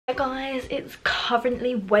guys, it's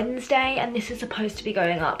currently Wednesday and this is supposed to be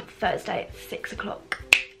going up Thursday at 6 o'clock.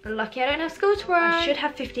 Lucky I don't have school tomorrow. I should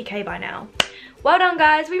have 50k by now. Well done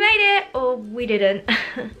guys, we made it! Or we didn't.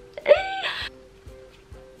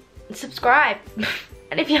 Subscribe.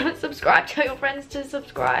 And if you haven't subscribed, tell your friends to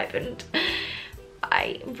subscribe. And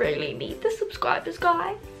I really need the subscribers,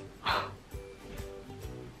 guys.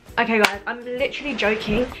 Okay guys, I'm literally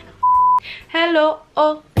joking.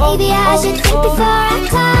 Hello-o-o-o-oooooooooh. Maybe I should think before I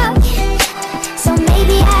talk. So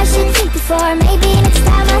maybe I should think before. Maybe next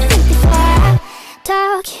time I think before I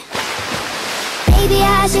talk. Maybe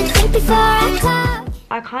I should think before I talk.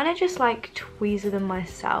 I kind of just like tweezer them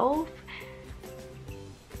myself.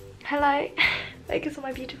 Hello. Focus on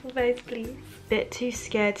my beautiful face, please. Bit too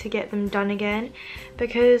scared to get them done again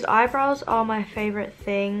because eyebrows are my favorite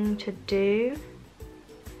thing to do.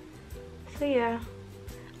 So yeah,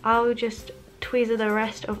 I'll just tweezer the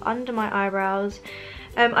rest of under my eyebrows.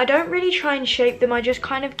 I don't really try and shape them, I just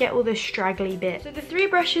kind of get all the straggly bits. So the three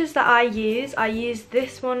brushes that I use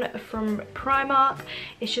this one from Primark.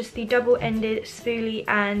 It's just the double-ended spoolie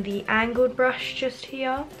and the angled brush just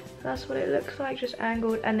here. That's what it looks like, just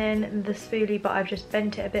angled, and then the spoolie, but I've just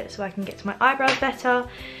bent it a bit so I can get to my eyebrows better.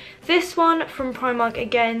 This one from Primark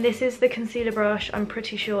again, this is the concealer brush. I'm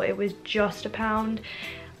pretty sure it was just £1.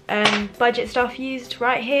 Budget stuff used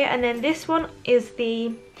right here. And then this one is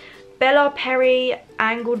the Bella Perry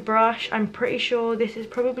angled brush. I'm pretty sure this is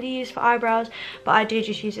probably used for eyebrows, but I do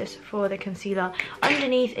just use this for the concealer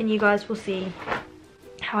underneath, and you guys will see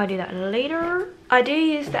how I do that later. I do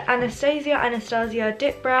use the Anastasia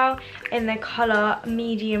Dip Brow in the colour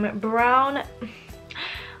medium brown.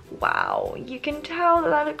 Wow, you can tell that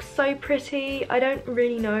that looks so pretty. I don't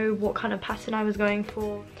really know what kind of pattern I was going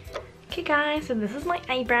for. Okay guys, so this is my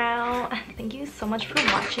eyebrow. Thank you so much for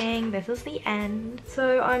watching. This is the end.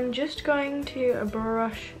 So I'm just going to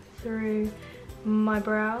brush through my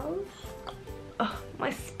brows. Oh, my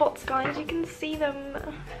spots guys, you can see them.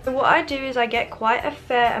 So what I do is I get quite a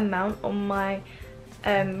fair amount on my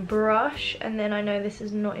brush, and then I know this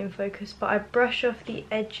is not in focus, but I brush off the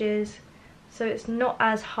edges so it's not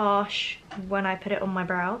as harsh when I put it on my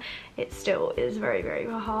brow. It still is very, very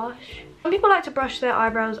harsh. Some people like to brush their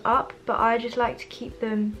eyebrows up, but I just like to keep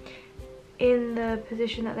them in the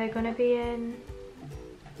position that they're gonna be in.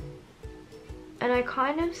 And I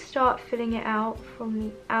kind of start filling it out from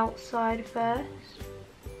the outside first.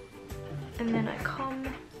 And then I come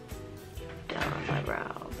down my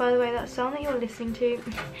brow. By the way, that sound that you're listening to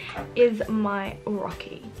is my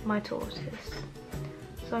Rocky, my tortoise.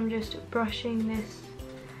 So I'm just brushing this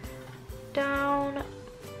down.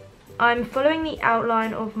 I'm following the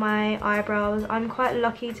outline of my eyebrows. I'm quite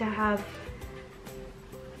lucky to have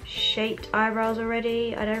shaped eyebrows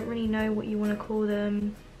already. I don't really know what you want to call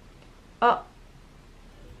them. Oh,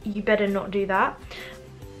 you better not do that.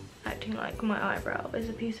 Acting like my eyebrow is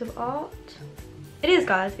a piece of art. It is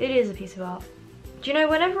guys, it is a piece of art. Do you know,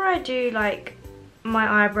 whenever I do like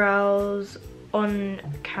my eyebrows on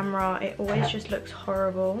camera, it always just looks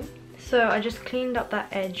horrible. So I just cleaned up that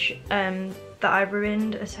edge that I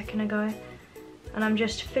ruined a second ago, and I'm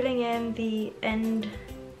just filling in the end,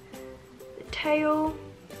 the tail,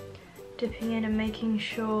 dipping in and making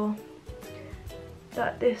sure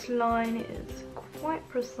that this line is quite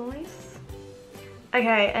precise.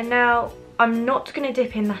 Okay, and now I'm not going to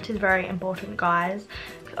dip in, that is very important guys,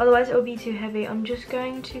 otherwise it will be too heavy. I'm just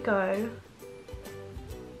going to go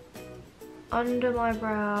under my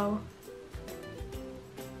brow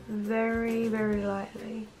very, very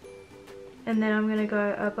lightly, and then I'm going to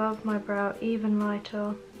go above my brow even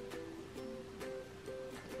lighter,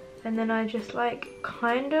 and then I just like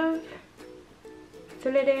kind of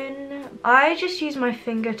fill it in. I just use my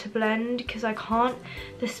finger to blend because I can't,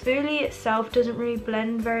 the spoolie itself doesn't really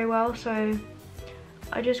blend very well, so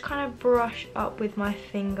I just kind of brush up with my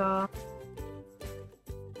finger.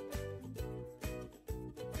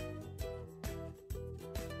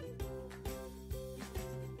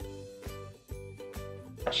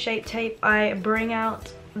 Shape tape, I bring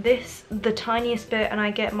out this, the tiniest bit, and I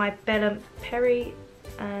get my Bella Perry,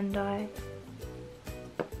 and a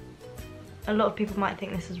lot of people might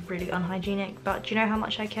think this is really unhygienic, but do you know how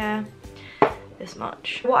much I care? This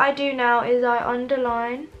much. What I do now is I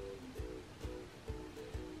underline.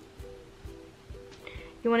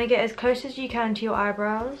 You want to get as close as you can to your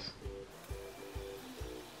eyebrows.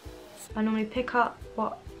 I normally pick up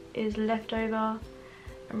what is left over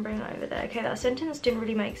and bring it over there. Okay, that sentence didn't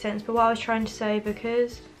really make sense, but what I was trying to say,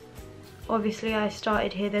 because obviously I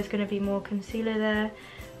started here, there's going to be more concealer there,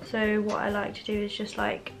 so what I like to do is just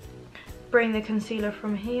like bring the concealer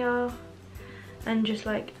from here and just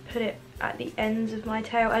like put it at the ends of my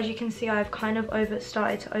tail. As you can see, I've kind of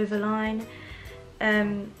started to overline.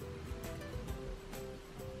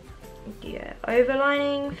 Yeah,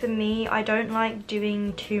 overlining for me, I don't like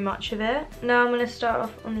doing too much of it. Now I'm going to start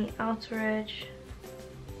off on the outer edge.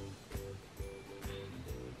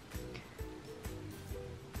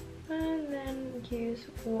 And then use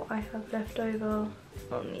what I have left over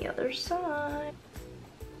on the other side.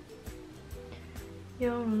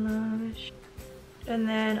 Yolish. And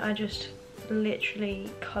then I just literally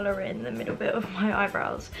colour in the middle bit of my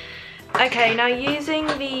eyebrows. Okay, now using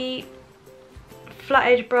the flat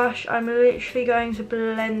edge brush, I'm literally going to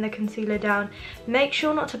blend the concealer down. Make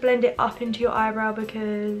sure not to blend it up into your eyebrow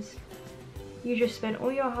because you just spent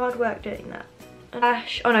all your hard work doing that.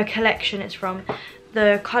 Lash, oh no, collection it's from.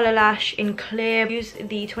 The Colour Lash in Clear. Use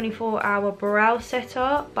the 24-hour brow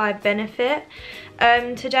setter by Benefit.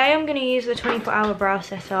 Today I'm going to use the 24-hour brow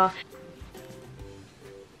setter.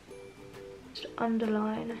 Just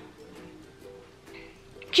underline.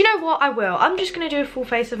 Do you know what? I will. I'm just going to do a full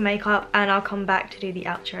face of makeup and I'll come back to do the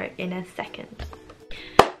outro in a second.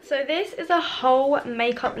 So this is a whole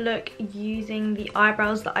makeup look using the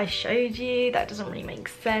eyebrows that I showed you. That doesn't really make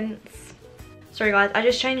sense. Sorry guys, I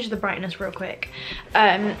just changed the brightness real quick.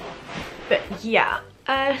 But yeah.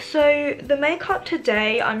 So the makeup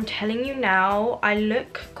today, I'm telling you now, I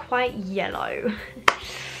look quite yellow.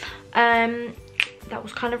 That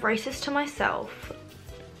was kind of racist to myself.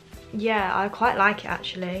 Yeah, I quite like it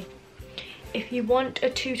actually. If you want a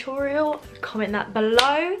tutorial, comment that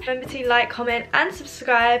below. Remember to like, comment and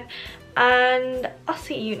subscribe. And I'll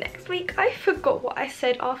see you next week. I forgot what I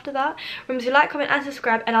said after that. Remember to like, comment and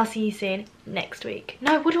subscribe, and I'll see you soon next week.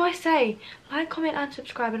 No, what do I say? Like, comment and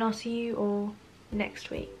subscribe, and I'll see you all next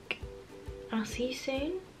week. And I'll see you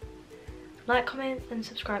soon. Like, comment and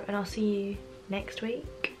subscribe, and I'll see you next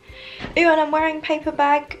week. Ooh, and I'm wearing paper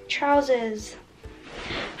bag trousers.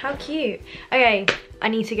 How cute. Okay, I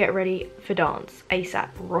need to get ready for dance ASAP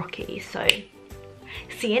Rocky, so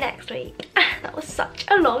see you next week. That was such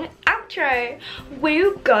a long outro.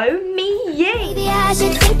 We'll go miyingg. Maybe I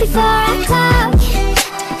should think before I talk.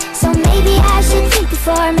 So maybe I should think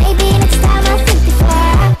before. Maybe next time I think before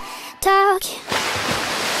I talk.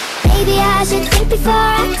 Maybe I should think before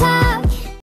I talk.